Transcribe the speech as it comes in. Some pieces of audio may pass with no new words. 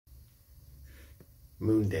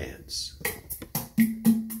Moondance.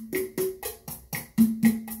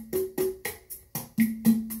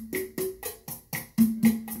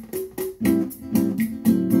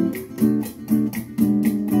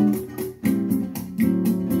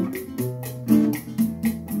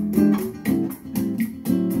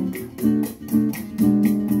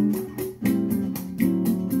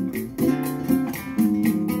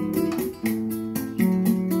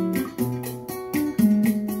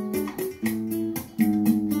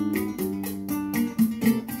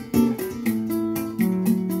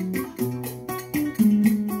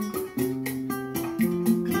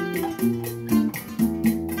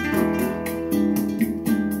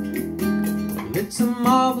 It's a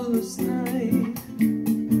marvelous night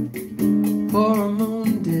for a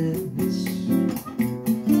moon dance,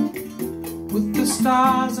 with the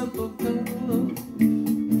stars up above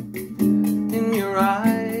in your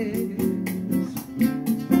eyes.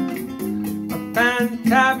 A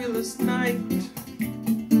fantabulous night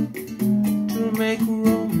to make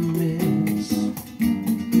romance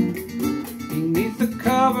beneath the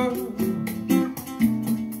cover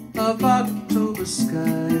of October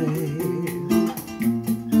skies.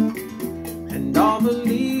 All the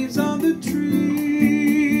leaves on the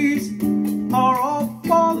trees are all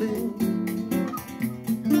falling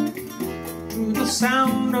to the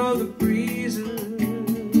sound of the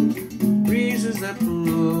breezes that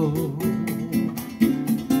blow.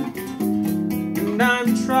 And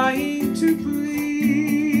I'm trying to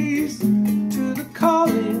breathe to the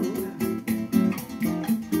calling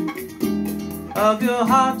of your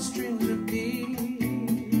heartstrings of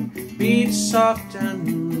beat soft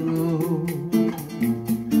and low.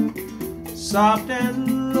 Soft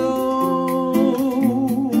and low,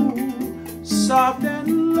 soft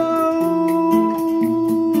and low.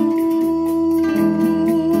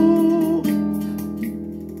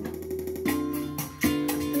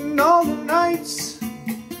 And all the night's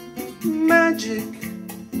magic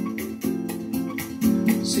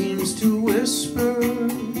seems to whisper,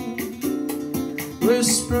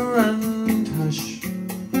 whisper and hush.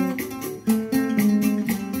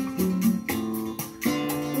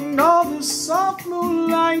 All the soft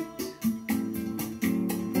moonlight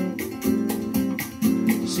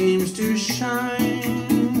seems to shine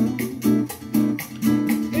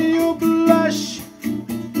in your blush.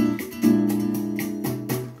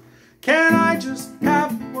 Can I just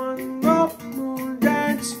have one more moon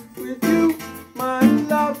dance with you, my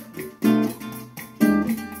love?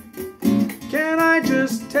 Can I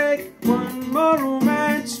just take one more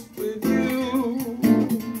romance with you?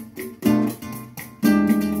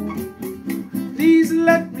 Please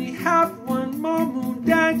let me have one more moon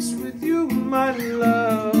dance with you, my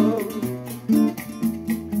love.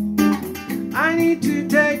 I need to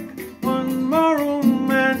take one more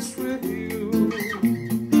romance with you.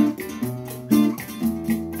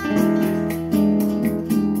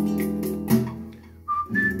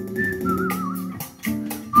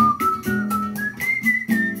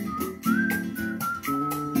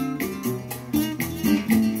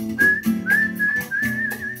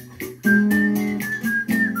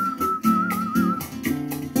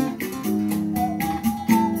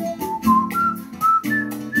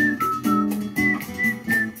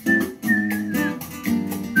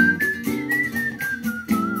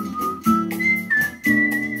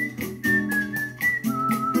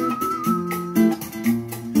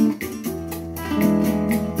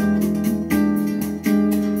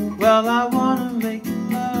 Well, I wanna make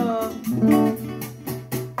love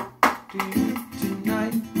to you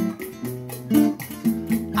tonight.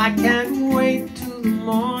 I can't wait till the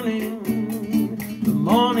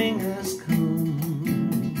morning has come.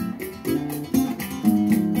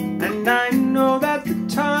 And I know that the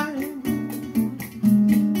time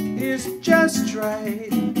is just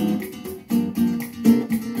right.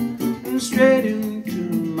 And straight into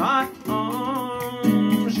my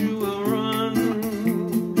arms you will run.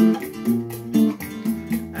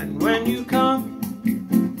 When you come,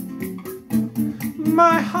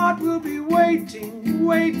 my heart will be waiting,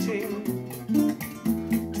 waiting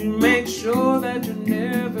to make sure that you're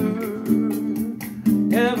never,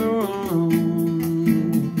 ever alone.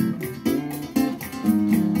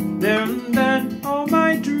 There and then all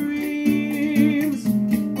my dreams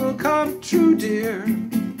will come true, dear.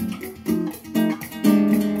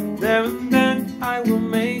 There and then I will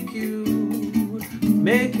make you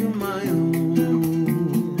my own.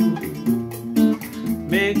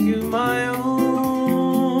 Make you my own.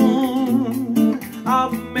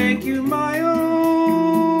 I'll make you my own.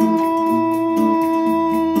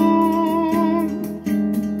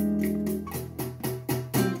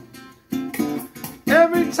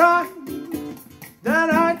 Every time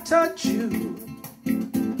that I touch you,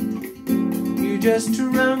 you just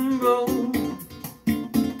tremble,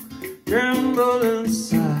 tremble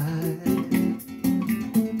inside.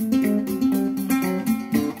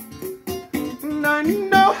 And I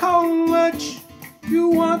know how much you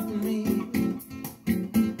want me,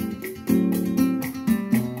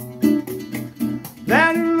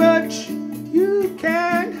 that much you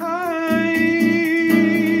can't hide.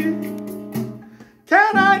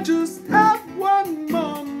 Can I just have